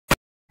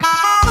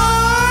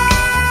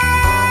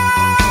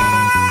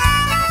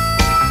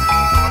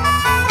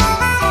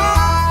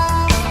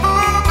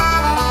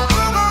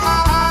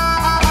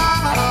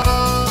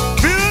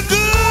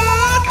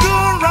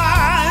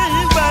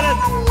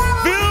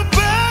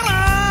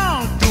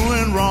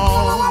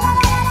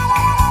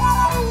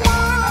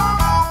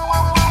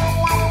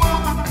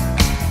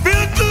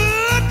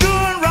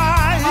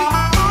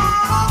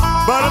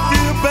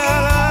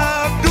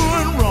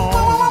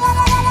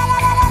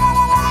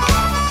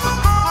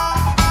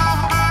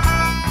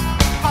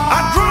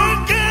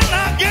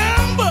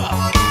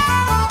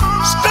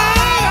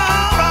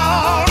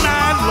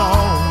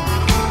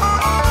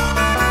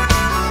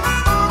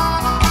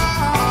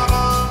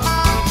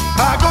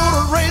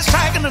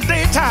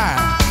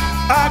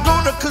I go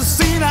to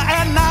casino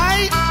at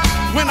night.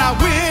 When I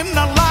win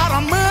a lot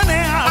of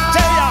money, I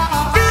tell you,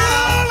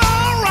 feel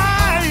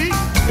alright.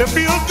 It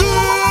feels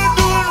good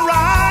doing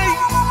right.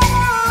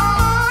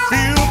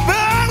 Feel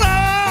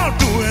better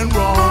doing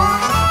wrong.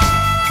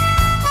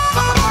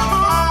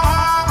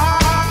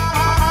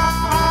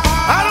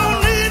 I don't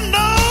need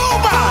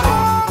nobody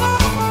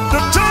to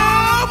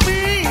tell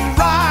me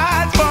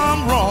right from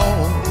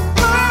wrong.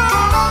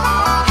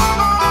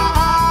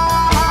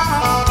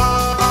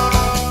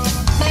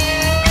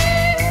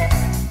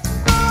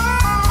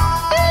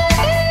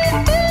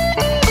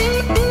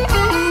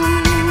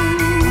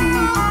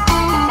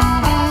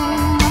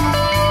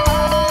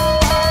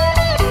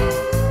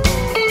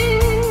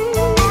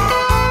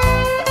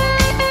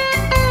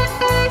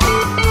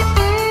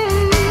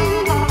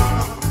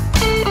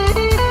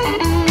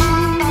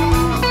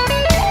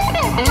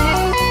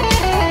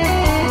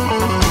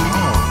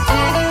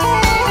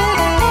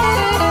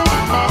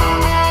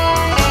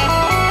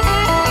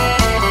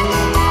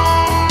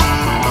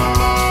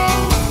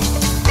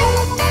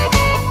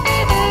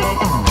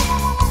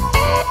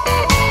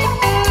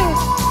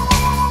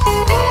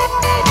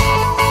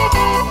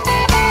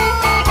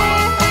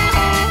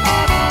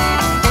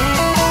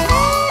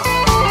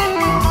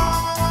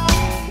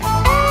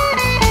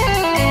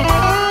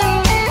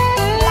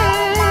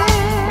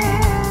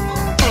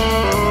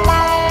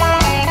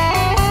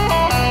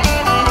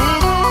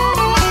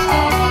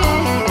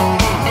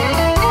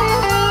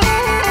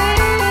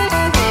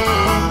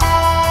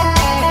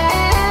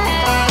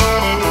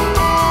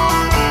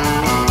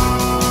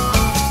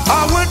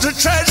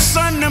 Church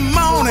Sunday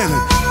morning,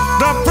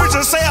 the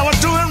preacher say I was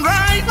doing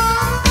right,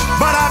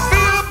 but I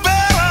feel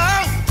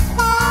better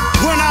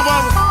when I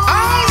was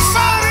on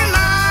Saturday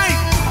night.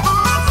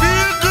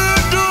 Feel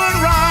good doing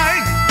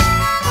right,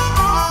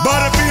 but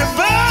I feel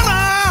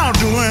better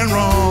doing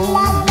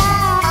wrong.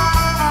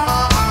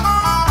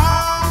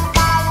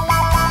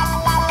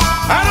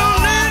 I don't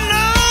need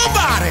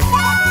nobody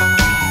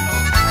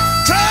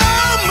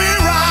tell me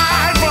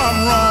right from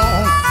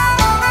wrong.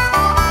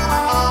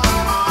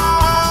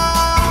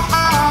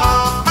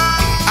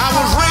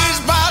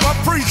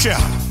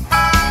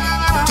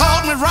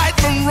 Told me right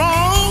from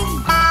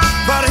wrong,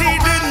 but he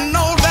didn't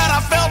know that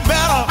I felt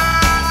better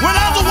when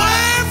I was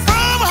away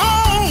from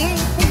home.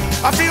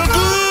 I feel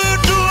good.